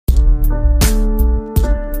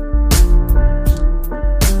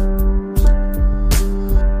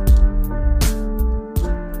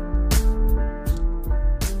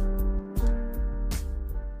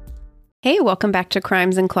welcome back to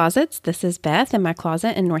Crimes and Closets. This is Beth in my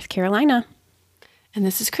closet in North Carolina. And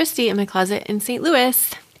this is Christy in my closet in St.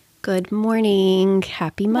 Louis. Good morning.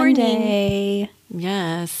 Happy Monday.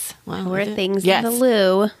 Yes. Wow. How are things in the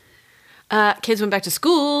loo? Kids went back to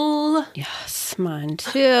school. Yes, mine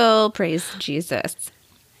too. Praise Jesus.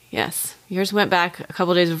 Yes. Yours went back a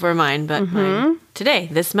couple days before mine, but mine today,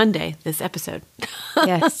 this Monday, this episode.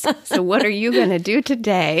 Yes. So what are you going to do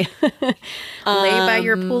today? Lay by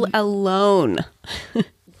your pool alone.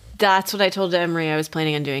 That's what I told Emery I was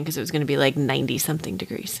planning on doing because it was going to be like 90-something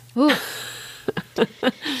degrees. Ooh.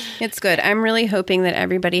 It's good. I'm really hoping that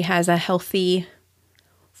everybody has a healthy,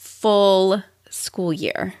 full school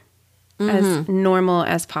year. As normal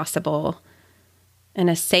as possible and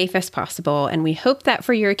as safe as possible. And we hope that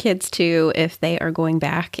for your kids too, if they are going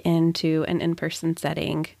back into an in-person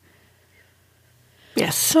setting.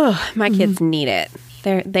 Yes. Oh, my kids need it.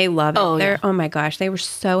 They love it. Oh my gosh, they were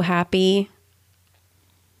so happy.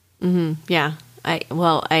 Yeah.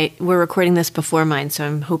 We're recording this before mine, so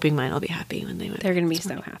I'm hoping mine will be happy when they went. They're going to be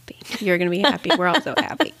so happy. You're going to be happy. We're all so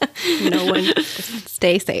happy. No one, just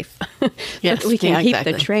stay safe. Yes, so we can keep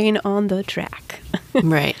exactly. the train on the track.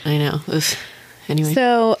 Right. I know. Anyway.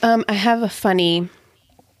 So I have a funny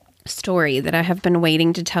story that I have been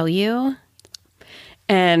waiting to tell you.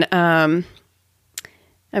 And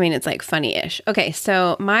it's like funny-ish. Okay,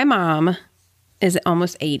 so my mom is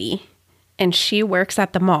almost 80 and she works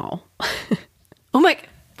at the mall. Oh my,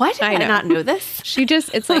 why did I not know this?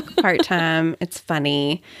 It's like part-time. It's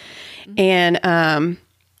funny. And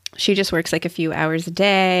she just works like a few hours a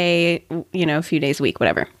day, a few days a week,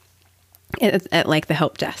 whatever. At like the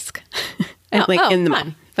help desk. In the mall.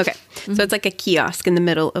 Okay. So it's like a kiosk in the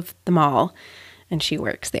middle of the mall and she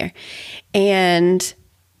works there. And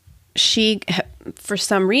she, for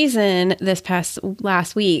some reason,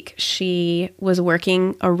 last week, she was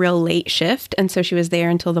working a real late shift. And so she was there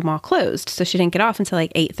until the mall closed. So she didn't get off until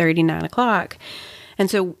like 8:30, 9 o'clock. And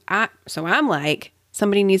so I'm like,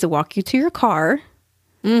 somebody needs to walk you to your car.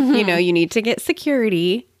 You need to get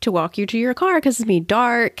security to walk you to your car because it's me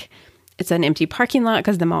dark. It's an empty parking lot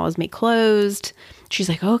because the mall is closed. She's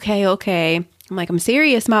like, okay. I'm like, I'm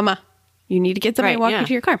serious, Mama. You need to get somebody to walk you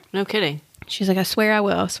to your car. No kidding. She's like, I swear I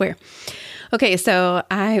will. I swear. Okay, so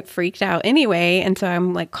I freaked out anyway. And so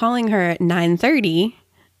I'm like calling her at 9:30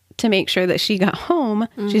 to make sure that she got home.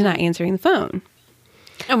 She's not answering the phone.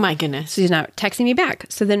 Oh my goodness. She's not texting me back.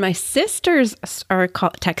 So then my sisters are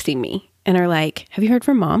texting me and are like, have you heard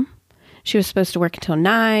from Mom? She was supposed to work until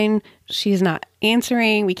 9. She's not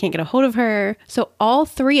answering. We can't get a hold of her. So all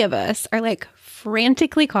three of us are like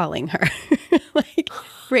frantically calling her, like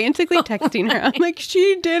frantically texting her. I'm like,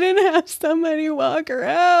 she didn't have somebody walk her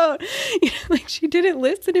out. Like she didn't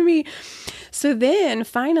listen to me. So then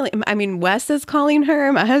finally, Wes is calling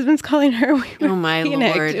her. My husband's calling her. Oh my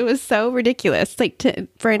Lord. It was so ridiculous. Like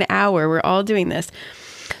for an hour, we're all doing this.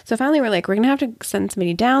 So finally we're like, we're going to have to send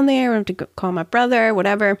somebody down there. We have to call my brother,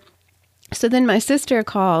 whatever. So then my sister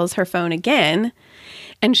calls her phone again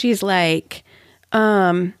and she's like,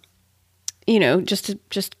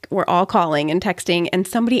 just we're all calling and texting and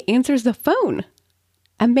somebody answers the phone.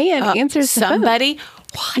 A man answers the phone. Somebody?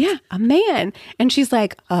 What? Yeah, a man. And she's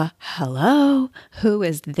like, hello, who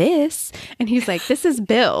is this? And he's like, this is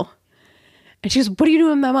Bill. And she goes, what are you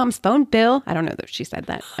doing with my mom's phone, Bill? I don't know that she said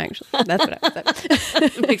that, actually. That's what I said.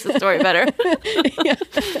 It makes the story better.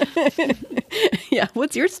 Yeah.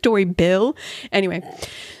 What's your story, Bill? Anyway,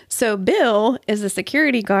 so Bill is a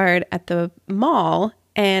security guard at the mall.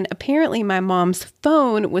 And apparently my mom's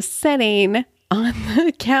phone was sitting on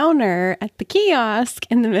the counter at the kiosk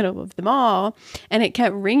in the middle of the mall. And it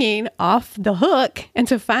kept ringing off the hook. And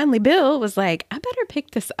so finally Bill was like, I better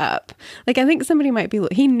pick this up. Like, I think somebody might be,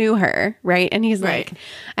 he knew her, right? And he's like,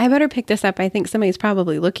 I better pick this up. I think somebody's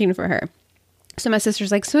probably looking for her. So my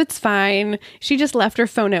sister's like, so it's fine. She just left her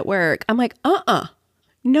phone at work. I'm like,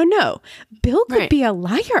 No. Bill could be a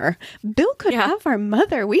liar. Bill could have our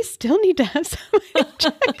mother. We still need to have somebody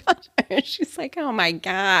check on her. She's like, oh my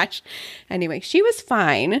gosh. Anyway, she was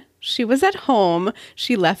fine. She was at home.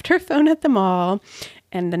 She left her phone at the mall.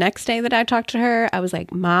 And the next day that I talked to her, I was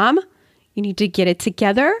like, Mom, you need to get it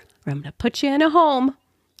together or I'm going to put you in a home.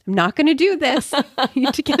 I'm not going to do this. You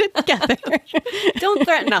need to get it together. Don't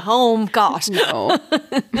threaten a home. Gosh. No.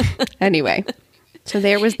 Anyway. So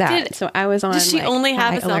there was that. So I was on. Does she only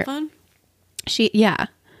have a cell phone? Yeah.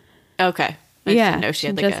 Okay. I know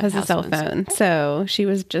she just has a cell phone. So she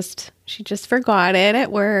just forgot it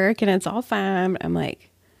at work and it's all fine. I'm like,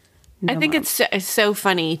 no, I think Mom. it's so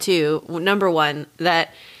funny too. Number one,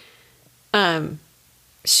 that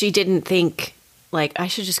she didn't think like, I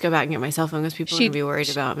should just go back and get my cell phone because people are going to be worried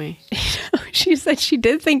about me. She said she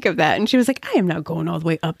did think of that. And she was like, I am not going all the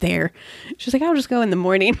way up there. She was like, I'll just go in the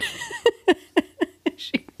morning.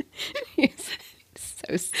 She's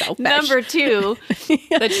so selfish. Number two,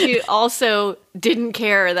 that she also didn't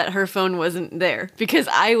care that her phone wasn't there, because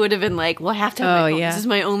I would have been like, well, I have to have my phone. Yeah. This is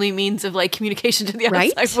my only means of like communication to the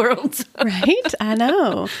outside world. So. Right? I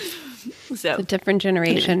know. So It's a different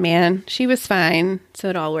generation, man. She was fine, so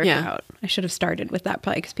it all worked Yeah. out. I should have started with that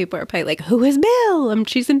probably, because people are probably like, who is Bill?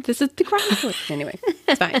 This is the Chronicles. Anyway,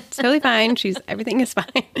 it's fine. It's totally fine. Everything is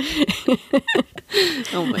fine.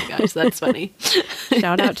 oh my gosh, that's funny.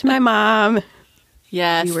 Shout out to my mom.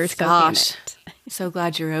 Yes, Viewers, go gosh. fan it. So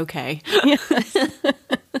glad you're okay.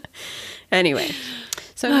 Anyway,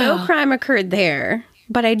 so no crime occurred there,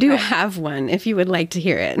 but I do have one if you would like to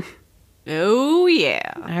hear it. Oh,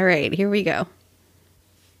 yeah. All right, here we go.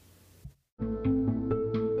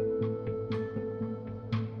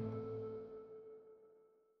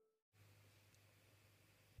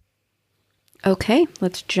 Okay,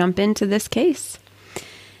 let's jump into this case.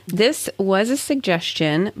 This was a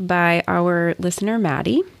suggestion by our listener,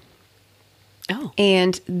 Maddie. Oh.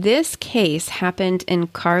 And this case happened in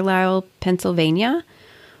Carlisle, Pennsylvania,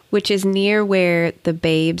 which is near where the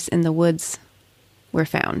babes in the woods were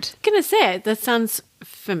found. I'm going to say it. That sounds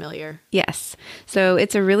familiar. Yes. So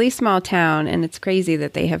it's a really small town, and it's crazy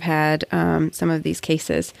that they have had some of these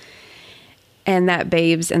cases. And that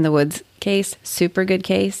Babes in the Woods case, super good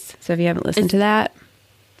case. So if you haven't listened to that,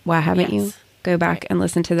 why haven't you? Go back and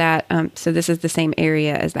listen to that. So this is the same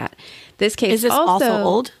area as that. This case is this also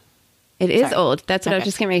old? It is old. That's what I was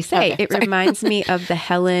just getting ready to say. Okay. It reminds me of the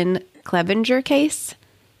Helen Clevenger case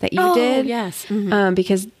that you did. Yes.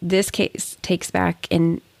 Because this case takes place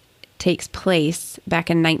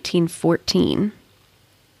back in 1914,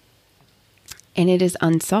 and it is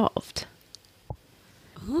unsolved.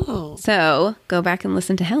 Oh. So go back and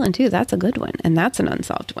listen to Helen too. That's a good one, and that's an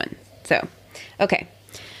unsolved one. So, okay.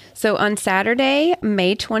 So on Saturday,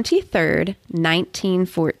 May 23rd,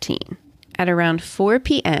 1914, at around 4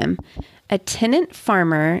 p.m., a tenant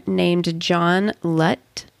farmer named John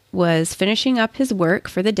Lutt was finishing up his work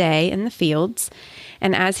for the day in the fields.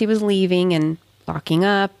 And as he was leaving and locking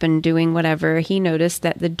up and doing whatever, he noticed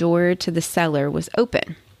that the door to the cellar was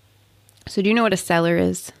open. So do you know what a cellar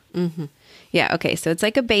is? Mm-hmm. Yeah, okay. So it's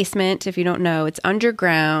like a basement, if you don't know. It's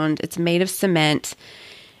underground. It's made of cement.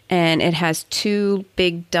 And it has two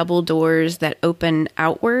big double doors that open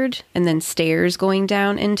outward and then stairs going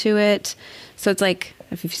down into it. So it's like,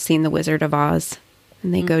 if you've seen The Wizard of Oz,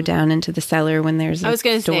 and they go down into the cellar when there's a storm. I was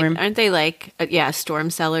going to say, aren't they like, storm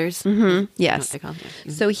cellars? Mm-hmm. Yes. What they call them. Mm-hmm.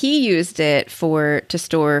 So he used it to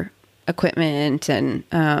store equipment and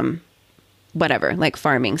whatever, like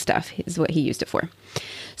farming stuff is what he used it for.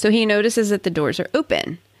 So he notices that the doors are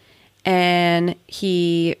open, and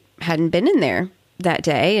he hadn't been in there that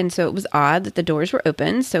day. And so it was odd that the doors were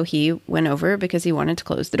open. So he went over because he wanted to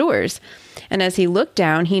close the doors. And as he looked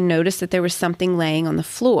down, he noticed that there was something laying on the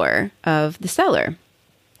floor of the cellar.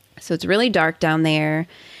 So it's really dark down there.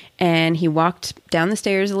 And he walked down the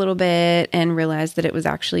stairs a little bit and realized that it was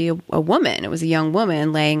actually a woman. It was a young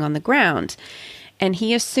woman laying on the ground. And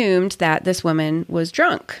he assumed that this woman was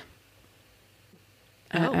drunk.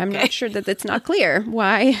 I'm not sure that it's not clear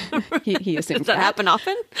why he assumed Does that happen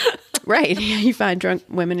often? Right. You find drunk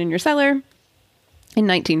women in your cellar in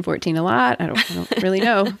 1914 a lot. I don't really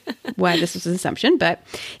know why this was an assumption, but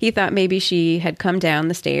he thought maybe she had come down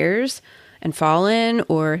the stairs and fallen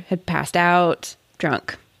or had passed out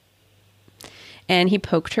drunk. And he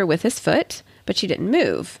poked her with his foot, but she didn't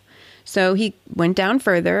move. So he went down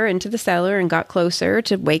further into the cellar and got closer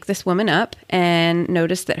to wake this woman up and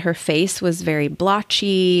noticed that her face was very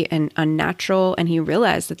blotchy and unnatural, and he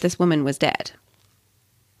realized that this woman was dead.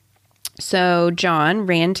 So John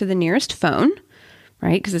ran to the nearest phone,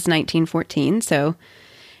 right, because it's 1914,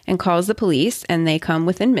 and calls the police, and they come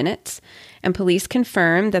within minutes. And police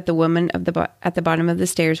confirm that the woman at the bottom of the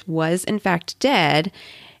stairs was, in fact, dead,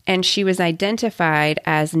 and she was identified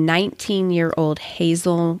as 19-year-old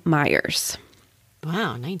Hazel Myers.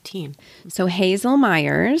 Wow, 19. So Hazel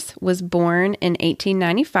Myers was born in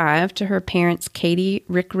 1895 to her parents Katie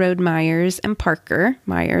Rickroad Myers and Parker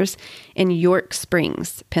Myers in York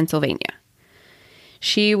Springs, Pennsylvania.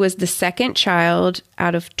 She was the second child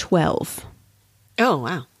out of 12. Oh,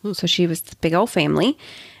 wow. Ooh. So she was a big old family.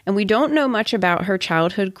 And we don't know much about her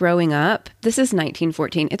childhood growing up. This is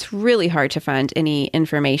 1914. It's really hard to find any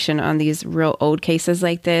information on these real old cases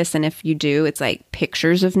like this. And if you do, it's like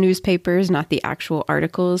pictures of newspapers, not the actual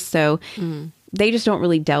articles. So they just don't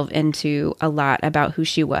really delve into a lot about who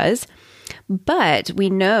she was. But we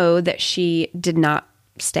know that she did not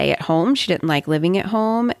stay at home. She didn't like living at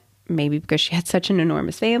home, maybe because she had such an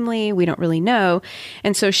enormous family. We don't really know.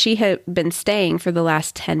 And so she had been staying for the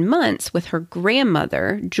last 10 months with her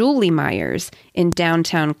grandmother, Julie Myers, in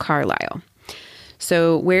downtown Carlisle.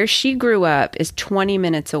 So where she grew up is 20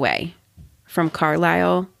 minutes away from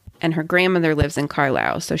Carlisle, and her grandmother lives in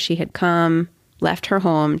Carlisle. So she had left her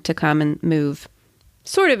home to come and move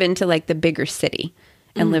sort of into like the bigger city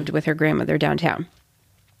and lived with her grandmother downtown.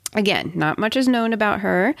 Again, not much is known about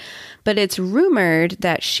her, but it's rumored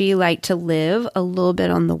that she liked to live a little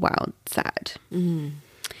bit on the wild side.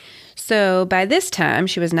 So by this time,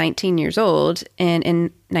 she was 19 years old, and in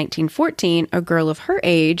 1914, a girl of her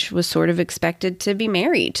age was sort of expected to be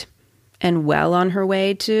married and well on her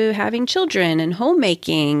way to having children and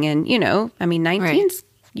homemaking. And, you know, I mean, 19's,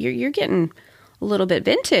 you're getting a little bit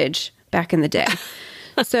vintage back in the day.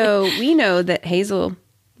 So we know that Hazel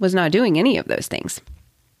was not doing any of those things.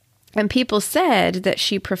 And people said that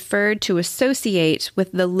she preferred to associate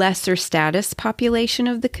with the lesser status population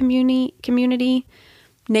of the community,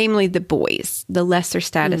 namely the boys, the lesser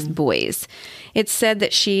status boys. It's said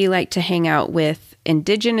that she liked to hang out with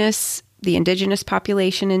the indigenous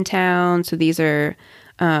population in town. So these are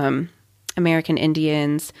American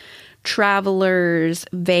Indians, travelers,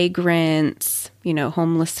 vagrants, you know,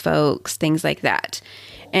 homeless folks, things like that.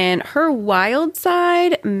 And her wild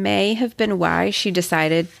side may have been why she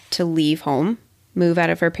decided to leave home, move out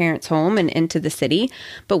of her parents' home and into the city.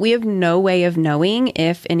 But we have no way of knowing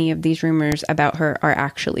if any of these rumors about her are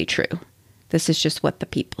actually true. This is just what the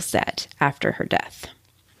people said after her death.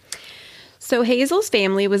 So Hazel's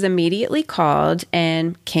family was immediately called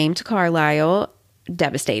and came to Carlisle,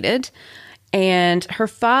 devastated. And her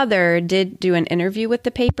father did do an interview with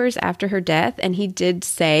the papers after her death, and he did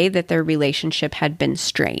say that their relationship had been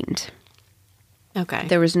strained. Okay.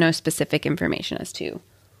 There was no specific information as to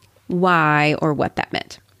why or what that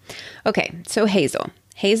meant. Okay, so Hazel.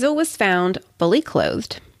 Hazel was found fully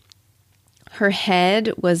clothed. Her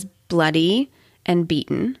head was bloody and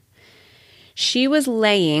beaten. She was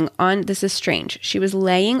laying on, this is strange, she was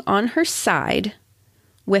laying on her side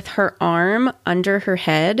with her arm under her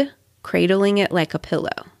head, cradling it like a pillow.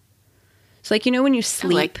 So like, you know, when you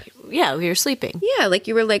sleep. You're sleeping. Yeah, like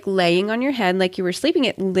you were like laying on your head like you were sleeping.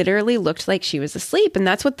 It literally looked like she was asleep. And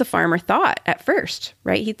that's what the farmer thought at first,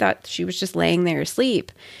 right? He thought she was just laying there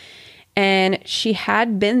asleep. And she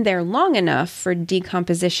had been there long enough for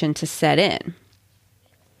decomposition to set in.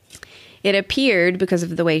 It appeared, because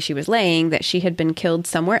of the way she was laying, that she had been killed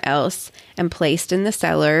somewhere else and placed in the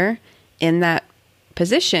cellar in that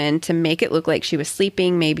position to make it look like she was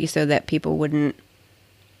sleeping, maybe so that people wouldn't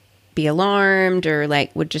be alarmed or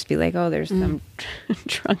like would just be like, oh, there's some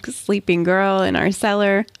drunk sleeping girl in our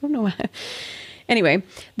cellar. I don't know why. Anyway,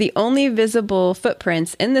 the only visible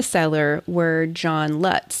footprints in the cellar were John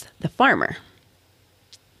Lutz, the farmer.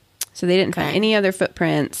 So they didn't find any other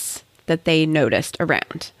footprints that they noticed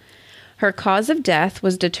around. Her cause of death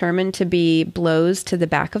was determined to be blows to the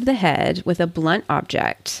back of the head with a blunt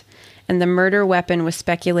object, and the murder weapon was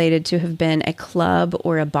speculated to have been a club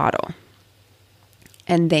or a bottle.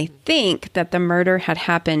 And they think that the murder had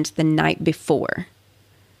happened the night before.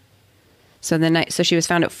 So she was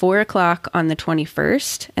found at 4:00 on the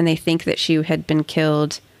 21st, and they think that she had been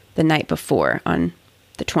killed the night before on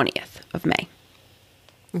the 20th of May.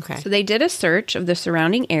 Okay. So they did a search of the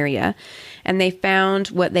surrounding area, and they found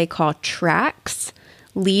what they call tracks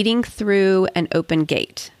leading through an open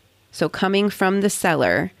gate. So coming from the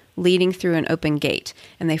cellar, leading through an open gate.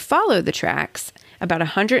 And they follow the tracks. About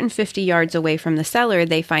 150 yards away from the cellar,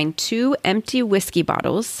 they find 2 empty whiskey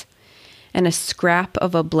bottles and a scrap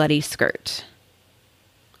of a bloody skirt.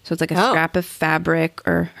 So it's like a scrap of fabric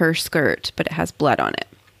or her skirt, but it has blood on it.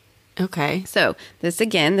 Okay. So this is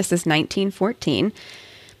 1914.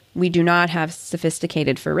 We do not have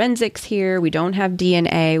sophisticated forensics here. We don't have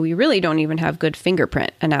DNA. We really don't even have good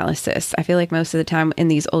fingerprint analysis. I feel like most of the time in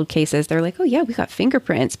these old cases, they're like, oh yeah, we got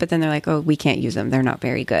fingerprints. But then they're like, oh, we can't use them. They're not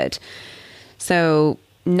very good. So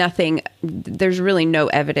there's really no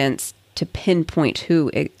evidence to pinpoint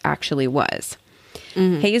who it actually was.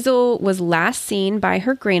 Mm-hmm. Hazel was last seen by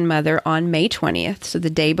her grandmother on May 20th, so the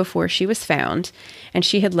day before she was found, and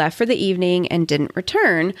she had left for the evening and didn't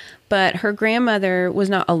return, but her grandmother was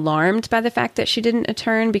not alarmed by the fact that she didn't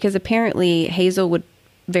return because apparently Hazel would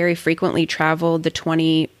very frequently travel the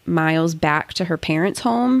 20 miles back to her parents'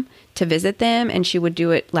 home to visit them, and she would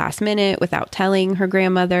do it last minute without telling her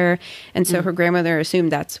grandmother, and so her grandmother assumed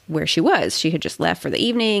that's where she was. She had just left for the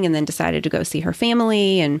evening and then decided to go see her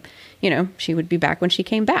family, and, you know, she would be back when she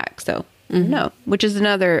came back. So No, which is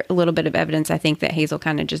another a little bit of evidence, I think, that Hazel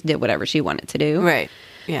kind of just did whatever she wanted to do. Right.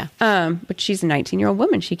 Yeah. But she's a 19-year-old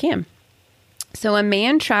woman. She can. So a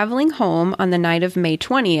man traveling home on the night of May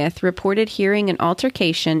 20th reported hearing an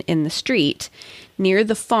altercation in the street near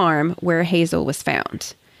the farm where Hazel was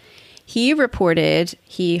found. He reported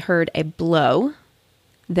he heard a blow,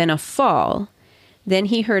 then a fall. Then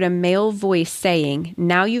he heard a male voice saying,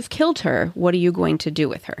 "Now you've killed her. What are you going to do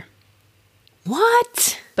with her?"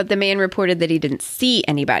 What? But the man reported that he didn't see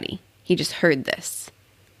anybody. He just heard this.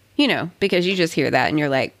 You know, because you just hear that and you're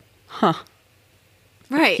like, huh.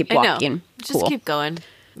 Right. Keep I know. walking. Just Cool. keep going.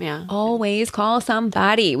 Yeah. Always call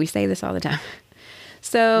somebody. We say this all the time.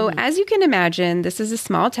 So, as you can imagine, this is a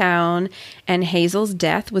small town, and Hazel's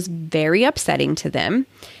death was very upsetting to them,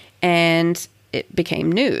 and it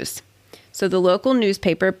became news. So, the local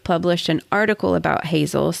newspaper published an article about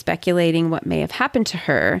Hazel, speculating what may have happened to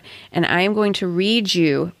her, and I am going to read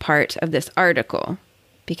you part of this article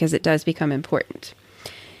because it does become important.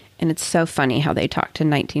 And it's so funny how they talk to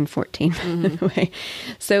 1914, by the way.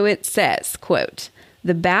 So it says, quote,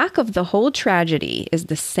 "The back of the whole tragedy is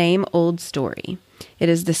the same old story. It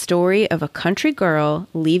is the story of a country girl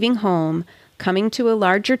leaving home, coming to a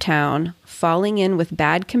larger town, falling in with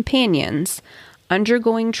bad companions,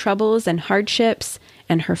 undergoing troubles and hardships,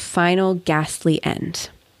 and her final ghastly end."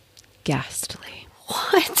 Ghastly.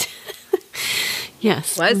 What?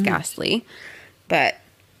 Yes. Was ghastly, but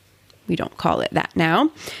we don't call it that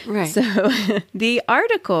now. Right. So the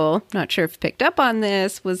article, not sure if picked up on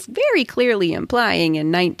this, was very clearly implying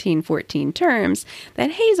in 1914 terms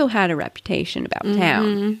that Hazel had a reputation about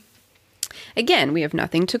town. Again, we have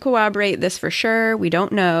nothing to corroborate this for sure. We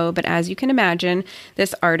don't know. But as you can imagine,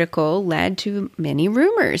 this article led to many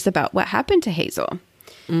rumors about what happened to Hazel.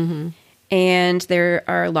 And there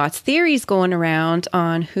are lots of theories going around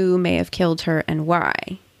on who may have killed her and why.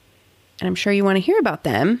 And I'm sure you want to hear about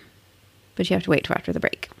them, but you have to wait till after the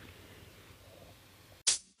break.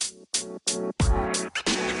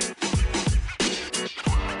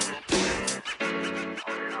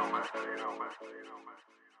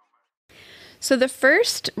 So the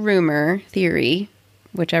first rumor, theory,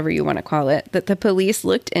 whichever you want to call it, that the police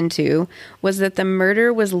looked into was that the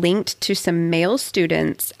murder was linked to some male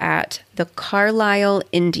students at the Carlisle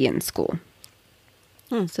Indian School.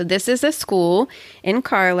 So this is a school in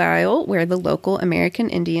Carlisle where the local American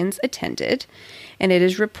Indians attended. And it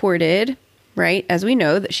is reported, right, as we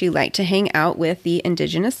know, that she liked to hang out with the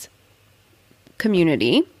indigenous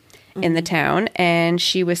community in the town. And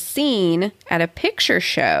she was seen at a picture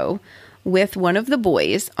show with one of the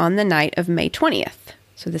boys on the night of May 20th.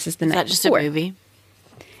 So this is the night Is that just before. a movie?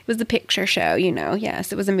 It was the picture show, you know.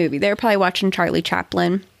 Yes, it was a movie. They were probably watching Charlie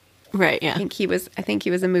Chaplin. Right, yeah. I think he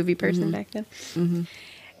was a movie person back then.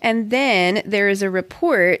 And then there is a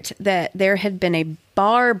report that there had been a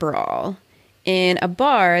bar brawl in a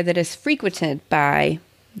bar that is frequented by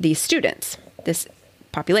these students, this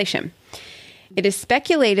population. It is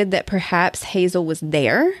speculated that perhaps Hazel was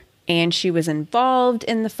there and she was involved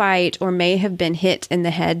in the fight or may have been hit in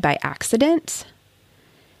the head by accident.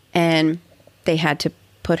 And they had to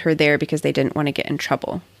put her there because they didn't want to get in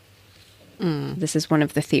trouble. This is one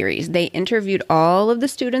of the theories. They interviewed all of the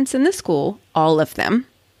students in the school, all of them,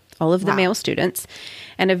 all of the male students.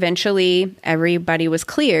 And eventually everybody was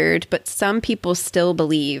cleared, but some people still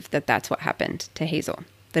believe that that's what happened to Hazel,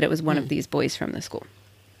 that it was one of these boys from the school.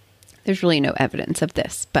 There's really no evidence of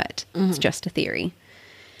this, but it's just a theory.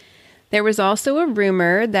 There was also a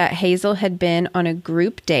rumor that Hazel had been on a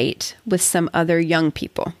group date with some other young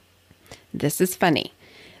people. This is funny.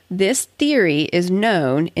 This theory is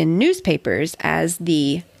known in newspapers as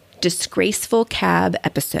the disgraceful cab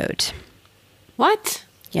episode. What?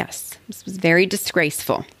 Yes, this was very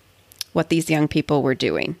disgraceful, what these young people were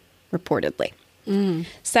doing, reportedly.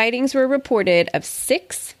 Sightings were reported of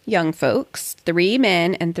 6 young folks, 3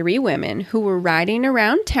 men and 3 women, who were riding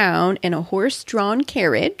around town in a horse-drawn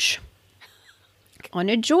carriage on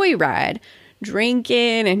a joyride,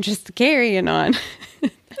 drinking and just carrying on.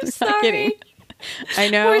 I'm Sorry. not kidding. I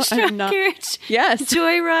know. Horse-drawn I'm not. carriage. Yes.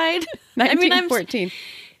 Joyride. 1914.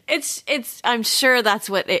 It's I'm sure that's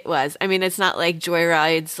what it was. I mean, it's not like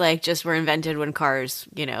joyrides like just were invented when cars,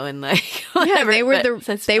 you know, and like Yeah, whatever. they were but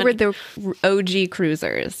that's they were funny. the OG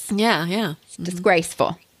cruisers. Yeah, yeah.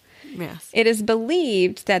 Disgraceful. Yes. It is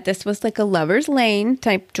believed that this was like a lover's lane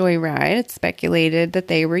type joyride. It's speculated that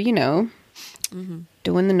they were, you know,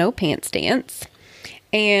 doing the no pants dance.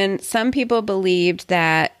 And some people believed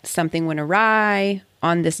that something went awry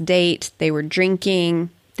on this date. They were drinking,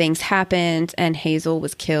 things happened, and Hazel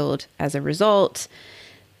was killed as a result.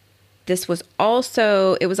 It was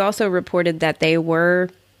also reported that they were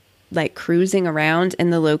like cruising around in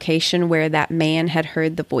the location where that man had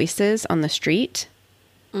heard the voices on the street.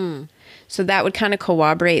 So that would kind of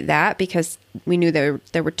corroborate that, because we knew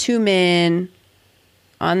there were two men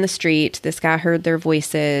on the street. This guy heard their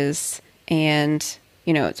voices, and,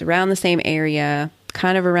 you know, it's around the same area,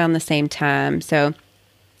 kind of around the same time. So,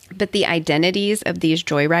 but the identities of these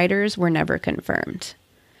joyriders were never confirmed.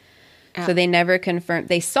 So they never confirmed.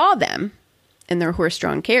 They saw them in their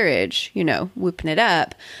horse-drawn carriage, you know, whooping it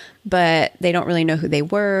up, but they don't really know who they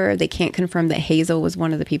were. They can't confirm that Hazel was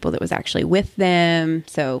one of the people that was actually with them.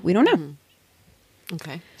 So we don't know.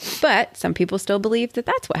 Okay. But some people still believe that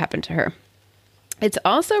that's what happened to her. It's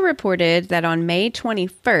also reported that on May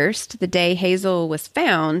 21st, the day Hazel was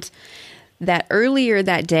found, that earlier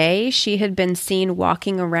that day, she had been seen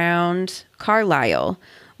walking around Carlisle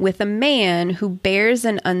with a man who bears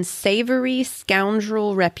an unsavory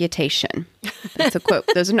scoundrel reputation. That's a quote.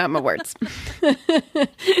 Those are not my words.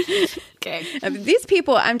 Okay. These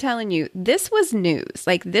people, I'm telling you, this was news.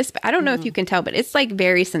 Like this, I don't know if you can tell, but it's like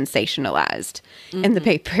very sensationalized in the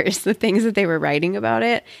papers, the things that they were writing about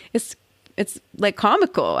it. It's like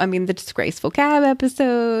comical. I mean, the disgraceful cab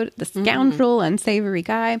episode, the scoundrel, unsavory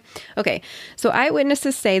guy. Okay, so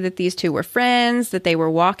eyewitnesses say that these two were friends, that they were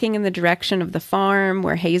walking in the direction of the farm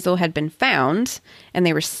where Hazel had been found, and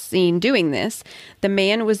they were seen doing this. The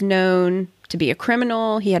man was known to be a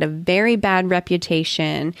criminal. He had a very bad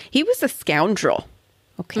reputation. He was a scoundrel.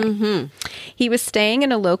 Okay. He was staying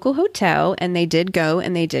in a local hotel, and they did go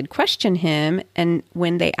and they did question him. And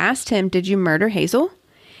when they asked him, "Did you murder Hazel?"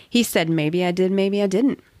 he said, "Maybe I did, maybe I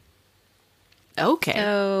didn't." Okay.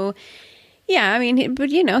 So, yeah, I mean, but,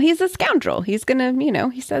 you know, he's a scoundrel. He's going to, you know,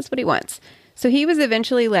 he says what he wants. So he was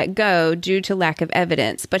eventually let go due to lack of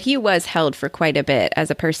evidence, but he was held for quite a bit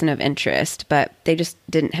as a person of interest, but they just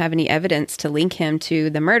didn't have any evidence to link him to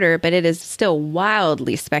the murder, but it is still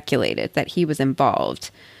wildly speculated that he was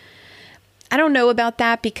involved. I don't know about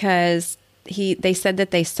that, because they said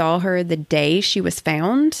that they saw her the day she was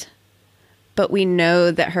found, but we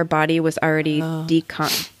know that her body was already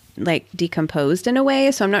decomposed in a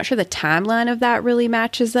way. So I'm not sure the timeline of that really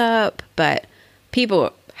matches up, but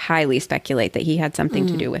people highly speculate that he had something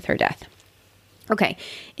to do with her death. Okay.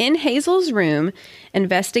 In Hazel's room,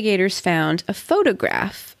 investigators found a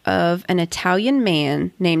photograph of an Italian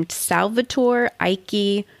man named Salvatore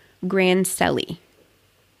Ike Grancelli.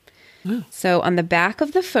 So on the back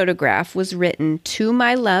of the photograph was written, "To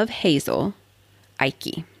my love, Hazel,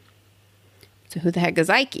 Ike." So who the heck is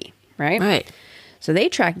Ike, right? Right. So they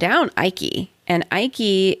tracked down Ike, and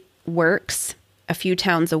Ike works a few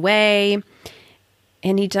towns away,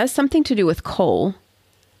 and he does something to do with coal.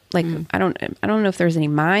 Like, I don't know if there's any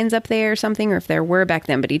mines up there or something, or if there were back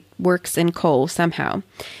then, but he works in coal somehow.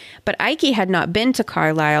 But Ike had not been to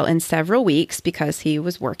Carlisle in several weeks because he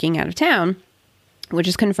was working out of town, which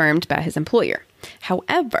is confirmed by his employer.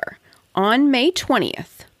 However, on May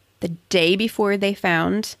 20th, the day before they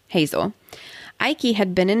found Hazel, Ike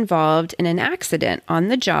had been involved in an accident on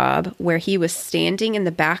the job where he was standing in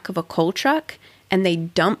the back of a coal truck, and they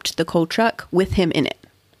dumped the coal truck with him in it.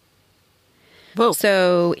 Whoa.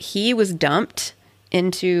 So he was dumped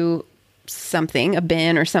into something, a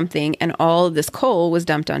bin or something, and all of this coal was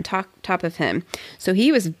dumped on top of him. So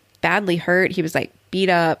he was badly hurt. He was like beat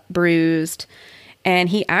up, bruised, and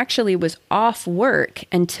he actually was off work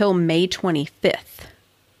until May 25th.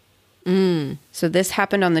 So this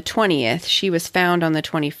happened on the 20th. She was found on the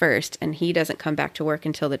 21st, and he doesn't come back to work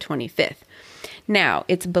until the 25th. Now,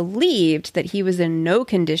 it's believed that he was in no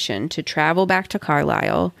condition to travel back to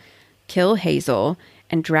Carlisle, kill Hazel,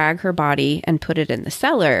 and drag her body and put it in the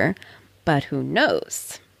cellar. But who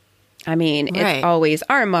knows? I mean, It's always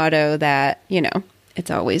our motto that, you know,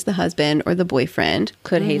 it's always the husband or the boyfriend.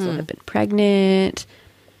 Could Hazel have been pregnant?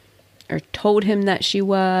 Or told him that she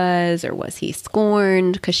was, or was he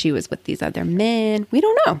scorned because she was with these other men? We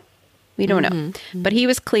don't know. We don't know. But he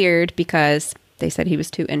was cleared because they said he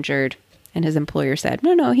was too injured, and his employer said,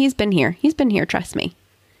 no, he's been here. He's been here, trust me.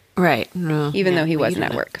 Right. No, Even though he wasn't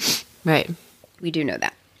at work. Right. We do know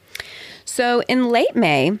that. So in late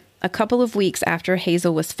May, a couple of weeks after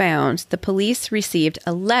Hazel was found, the police received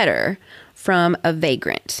a letter from a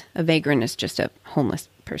vagrant. A vagrant is just a homeless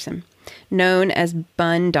person, known as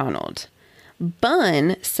Bun Donald.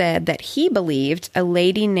 Bun said that he believed a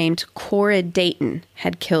lady named Cora Dayton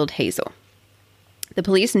had killed Hazel. The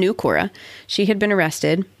police knew Cora. She had been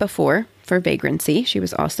arrested before for vagrancy. She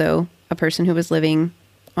was also a person who was living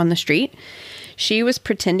on the street. She was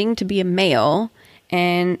pretending to be a male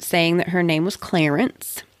and saying that her name was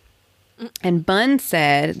Clarence. And Bun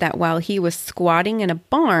said that while he was squatting in a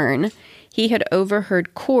barn, He had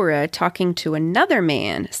overheard Cora talking to another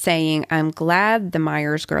man saying, "I'm glad the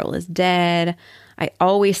Myers girl is dead. I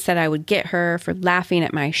always said I would get her for laughing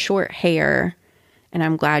at my short hair, and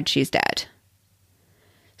I'm glad she's dead."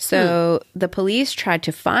 So the police tried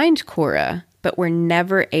to find Cora, but were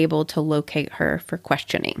never able to locate her for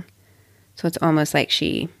questioning. So it's almost like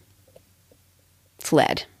she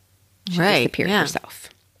fled. She disappeared herself.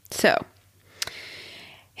 So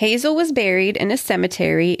Hazel was buried in a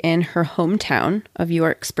cemetery in her hometown of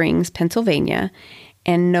York Springs, Pennsylvania,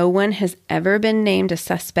 and no one has ever been named a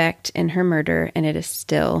suspect in her murder, and it is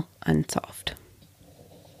still unsolved.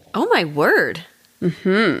 Oh, my word.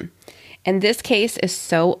 Mm-hmm. And this case is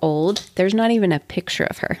so old, there's not even a picture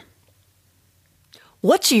of her.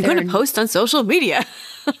 What are you going to post on social media?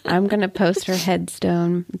 I'm going to post her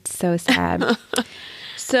headstone. It's so sad.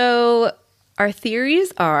 So our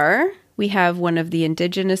theories are we have one of the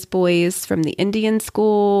indigenous boys from the Indian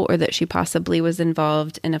school, or that she possibly was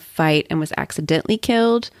involved in a fight and was accidentally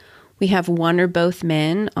killed. We have one or both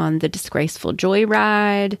men on the disgraceful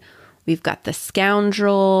joyride. We've got the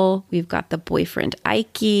scoundrel. We've got the boyfriend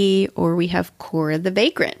Ike, or we have Cora the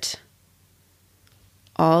vagrant.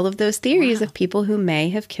 All of those theories of people who may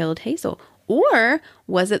have killed Hazel. Or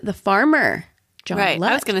was it the farmer, John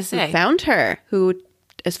Lutt, I was going to say, who found her, who,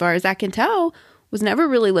 as far as I can tell, was never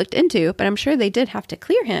really looked into, but I'm sure they did have to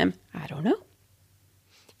clear him. I don't know.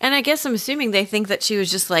 And I guess I'm assuming they think that she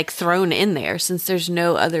was just like thrown in there, since there's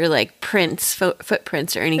no other like prints,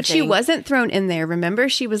 footprints or anything. But she wasn't thrown in there. Remember,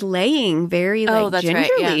 she was laying very that's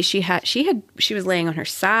gingerly. right, yeah. She was laying on her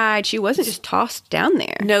side. She wasn't just tossed down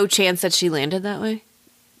there. No chance that she landed that way?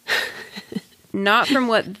 Not from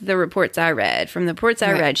what the reports I read. From the reports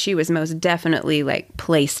I read, she was most definitely like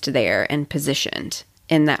placed there and positioned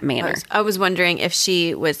in that manner. I was wondering if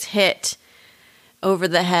she was hit over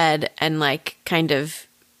the head and like kind of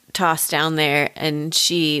tossed down there, and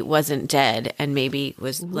she wasn't dead, and maybe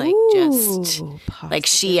was like just like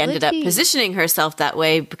she ended up positioning herself that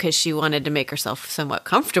way because she wanted to make herself somewhat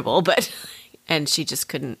comfortable, but and she just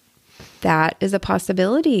couldn't. That is a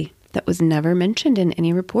possibility that was never mentioned in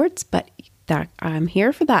any reports, but that I'm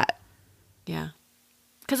here for that. Yeah.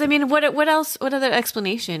 Because I mean, what else? What other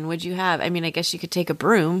explanation would you have? I mean, I guess you could take a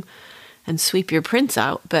broom and sweep your prints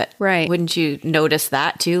out, but wouldn't you notice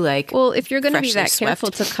that too? Like, well, if you're going to be that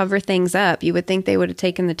careful to cover things up, you would think they would have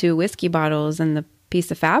taken the 2 whiskey bottles and the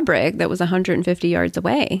piece of fabric that was 150 yards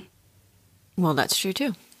away. Well, that's true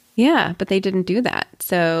too. Yeah, but they didn't do that.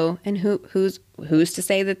 So, and who's to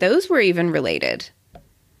say that those were even related?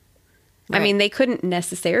 Right. I mean, they couldn't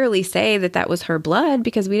necessarily say that that was her blood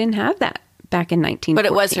because we didn't have that back in 1914. But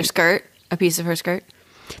it was her skirt, a piece of her skirt?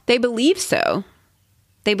 They believe so.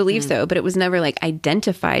 They believe so, but it was never like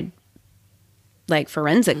identified like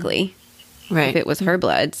forensically if it was her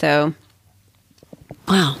blood. So,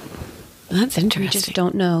 wow, that's interesting. We just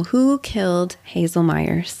don't know who killed Hazel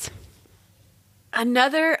Myers.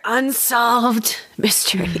 Another unsolved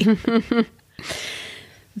mystery.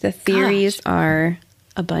 The theories are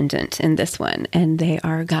abundant in this one, and they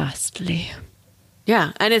are ghastly.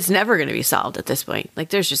 Yeah, and it's never going to be solved at this point. Like,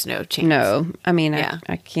 there's just no chance. No, I mean,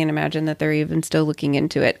 I can't imagine that they're even still looking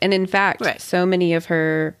into it. And in fact, so many of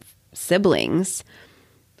her siblings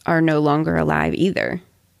are no longer alive either.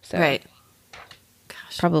 So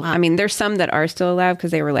Gosh, probably, I mean, there's some that are still alive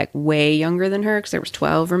because they were like way younger than her because there was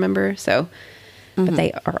 12, remember? So, but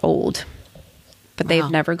they are old. But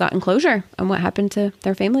they've never gotten closure on what happened to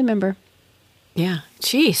their family member. Yeah.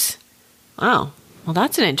 Jeez. Wow. Well,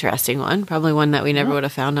 that's an interesting one. Probably one that we never would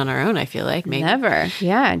have found on our own, I feel like. Maybe. Never.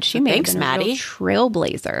 Yeah. And she may have been Maddie. a real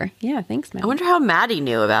trailblazer. Yeah. Thanks, Maddie. I wonder how Maddie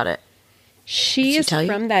knew about it. She is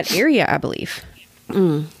from that area, I believe.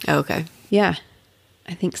 Okay. Yeah.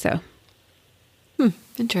 I think so.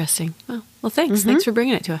 Interesting. Well, thanks. Thanks for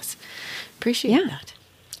bringing it to us. Appreciate that.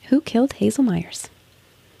 Who killed Hazel Myers?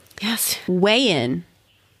 Yes. Weigh in.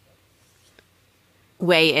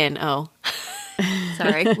 Oh.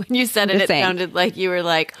 Sorry. When you said it, it sounded like you were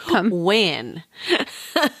like, when?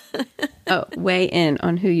 Oh, weigh in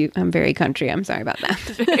on who you... I'm very country. I'm sorry about that.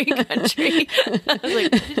 Very country. I was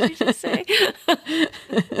like, what did you just say?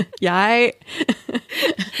 Yeah.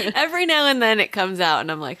 Every now and then it comes out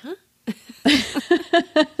and I'm like, huh?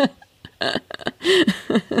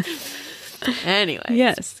 Anyway.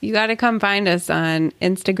 Yes. You got to come find us on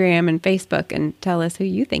Instagram and Facebook and tell us who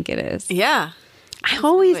you think it is. Yeah. I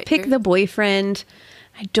always pick the boyfriend.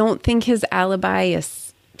 I don't think his alibi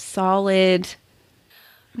is solid.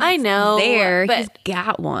 I know. He's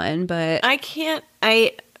got one, but I can't.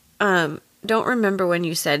 I don't remember when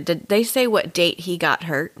you said. Did they say what date he got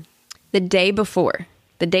hurt? The day before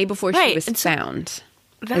she was found.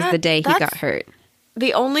 is the day he got hurt.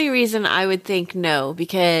 The only reason I would think no,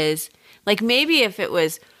 because like maybe if it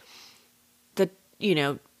was the,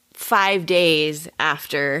 5 days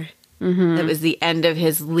after that was the end of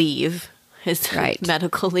his leave, his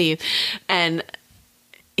medical leave, and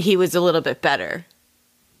he was a little bit better.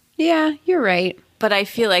 Yeah, you're right. But I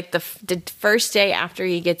feel like the first day after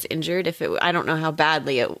he gets injured, I don't know how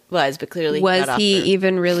badly it was, but clearly was he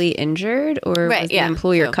even really injured, or was the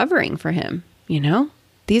employer covering for him?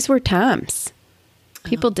 These were times.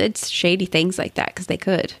 People did shady things like that because they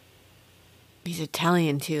could. He's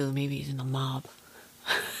Italian too. Maybe he's in the mob.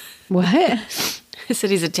 What? I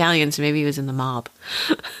said he's Italian, so maybe he was in the mob.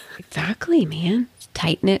 Exactly, man.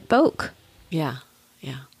 Tight-knit folk. Yeah.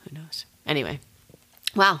 Who knows? Anyway.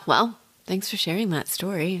 Wow. Well, thanks for sharing that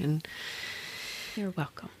story. And you're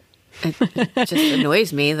welcome. It just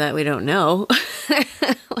annoys me that we don't know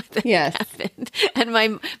what happened. And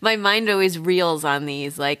my mind always reels on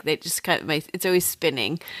these. Like they just it's always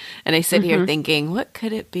spinning. And I sit here thinking, what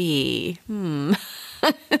could it be?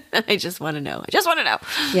 I just want to know.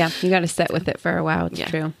 Yeah, you got to sit with it for a while. It's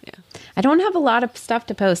true. Yeah. I don't have a lot of stuff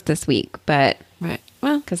to post this week, but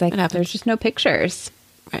well, because there's just no pictures.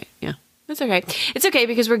 Right. Yeah. That's okay. It's okay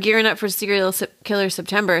because we're gearing up for Serial Killer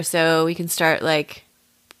September, so we can start not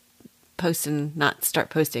start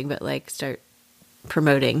posting, but start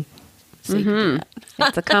promoting. So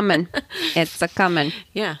It's a coming. It's a coming.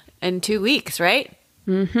 Yeah. In 2 weeks, right?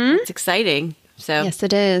 Mm-hmm. It's exciting. So yes,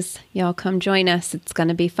 it is. Y'all come join us. It's going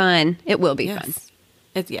to be fun. It will be fun.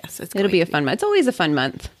 It'll be a fun month. It's always a fun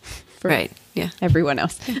month. For everyone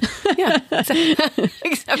else. Yeah.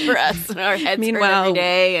 Except for us. Our heads hurt every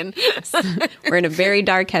day. And we're in a very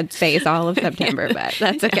dark headspace all of September, but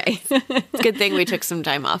that's okay. It's a good thing we took some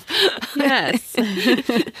time off. Yes.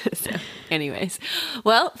 So, anyways.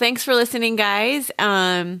 Well, thanks for listening, guys.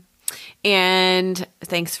 And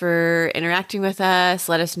thanks for interacting with us.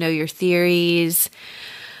 Let us know your theories.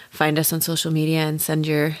 Find us on social media and send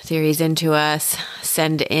your theories in to us.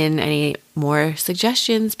 Send in any more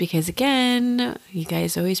suggestions because, again, you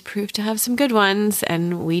guys always prove to have some good ones,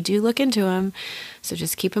 and we do look into them. So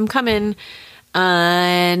just keep them coming.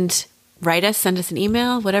 And write us, send us an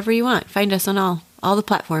email, whatever you want. Find us on all the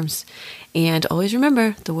platforms. And always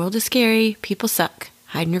remember, the world is scary. People suck.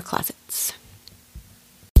 Hide in your closets.